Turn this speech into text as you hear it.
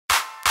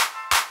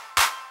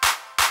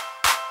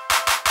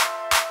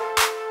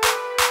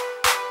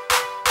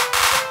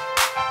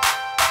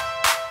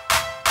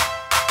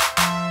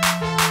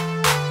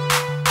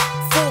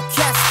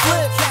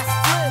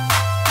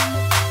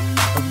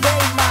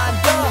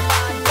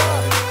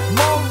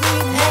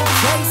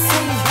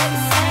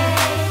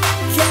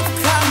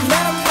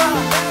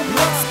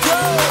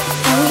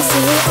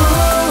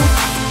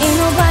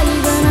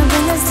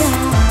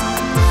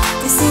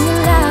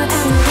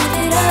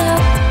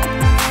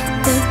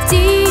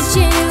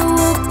DJ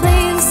will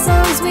play the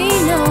songs we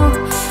know,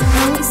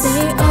 and we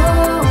say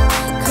oh,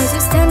 cause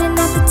we're standing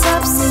at the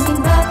top singing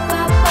ba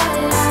ba ba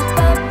da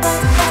ba ba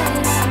ba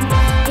da.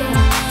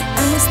 Yeah,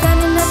 and we're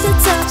standing at the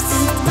top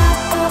singing ba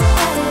ba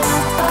ba da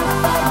ba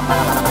ba ba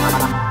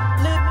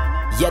da.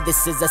 Yeah,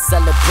 this is a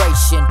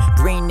celebration.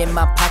 Green in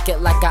my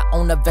pocket like I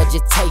own a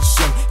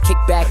vegetation. Kick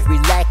back,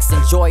 relax,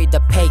 enjoy the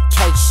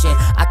vacation.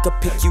 I could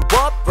pick you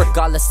up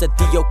regardless of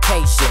the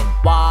occasion.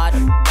 What?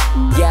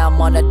 Yeah, I'm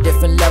on a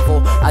different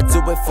level. I do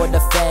it for the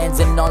fans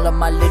and all of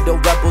my little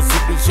rebels who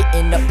be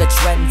hitting up the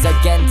trends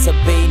again. To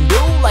be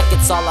new like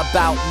it's all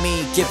about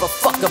me. Give a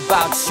fuck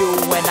about you.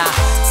 When I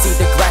see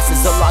the grass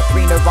is a lot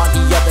greener on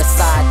the other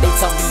side. They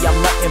tell me I'm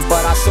nothing,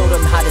 but I show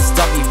them how this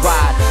dummy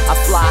ride. I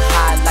fly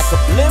high like a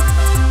blimp,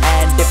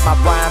 and if my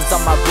rhymes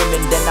on my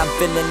women, then I'm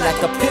feeling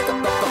like a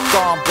pickup.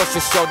 Gone, brush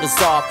your shoulders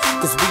off,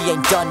 cause we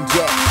ain't done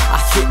yet.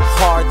 I hit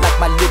hard like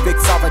my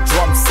lyrics are a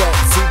drum set.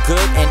 Too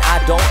good and I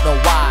don't know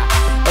why.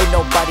 Ain't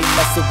nobody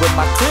messing with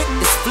my click.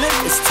 This flip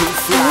is too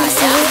fly. And we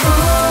say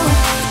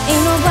oh,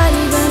 ain't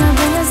nobody gonna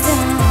bring us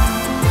down.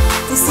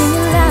 We sing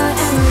it loud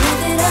and we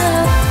lift it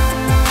up.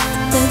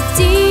 The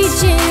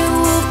DJ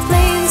will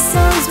play the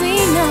songs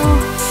we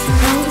know,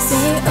 and we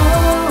say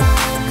oh,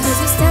 cause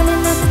we're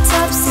standing at the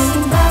top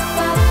singing ba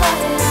ba ba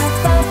da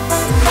ba ba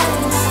ba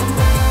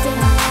da.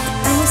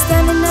 Yeah, and we're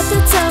standing at the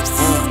top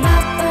singing ba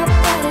ba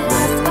ba da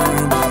ba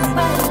ba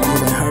ba da.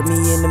 You ain't heard me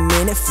in a minute.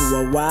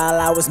 For a while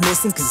I was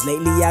missing, cause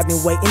lately I've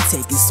been waiting,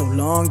 taking so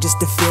long just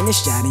to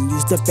finish. I done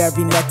used up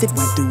every method,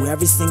 went through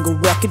every single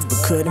record, but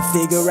couldn't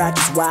figure out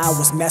just why I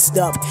was messed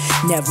up.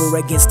 Never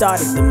again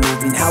started the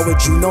movement. How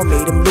would you know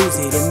made him lose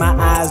it? And my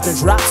eyes done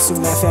dropped,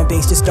 soon my fan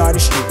base just started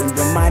shooting.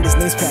 Rayminder's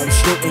name's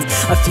parachuting.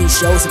 A few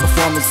shows and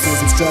performances,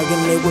 I'm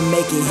struggling, they were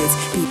making hits.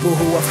 People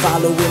who are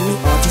following me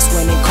all just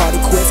went and called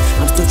it quits.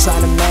 I'm still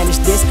trying to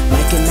manage this,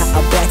 like and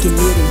I'm backing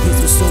it, and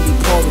hits will soon be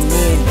pouring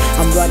in.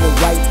 I'm running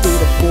right through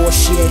the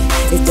bullshit.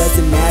 It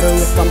doesn't matter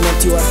if I'm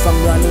empty or if I'm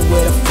running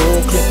with a full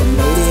clip. I'm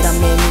loaded,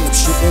 I'm aiming, I'm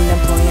shooting, I'm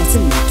playing to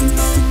making it.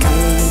 The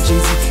Kanye and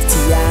Jeezy,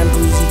 T.I. and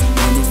Breezy.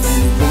 And if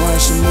anyone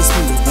should miss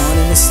me, they're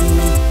wanting to see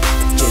me,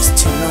 just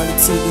turn on the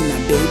TV, now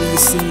baby you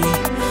see me.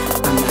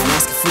 I'm not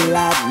asking for a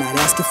lot, not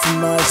asking for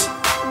much.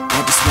 I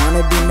just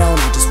wanna be known,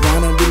 I just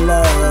wanna be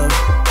loved.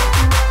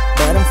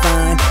 But I'm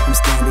fine, I'm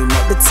standing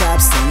at the top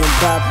singing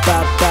ba ba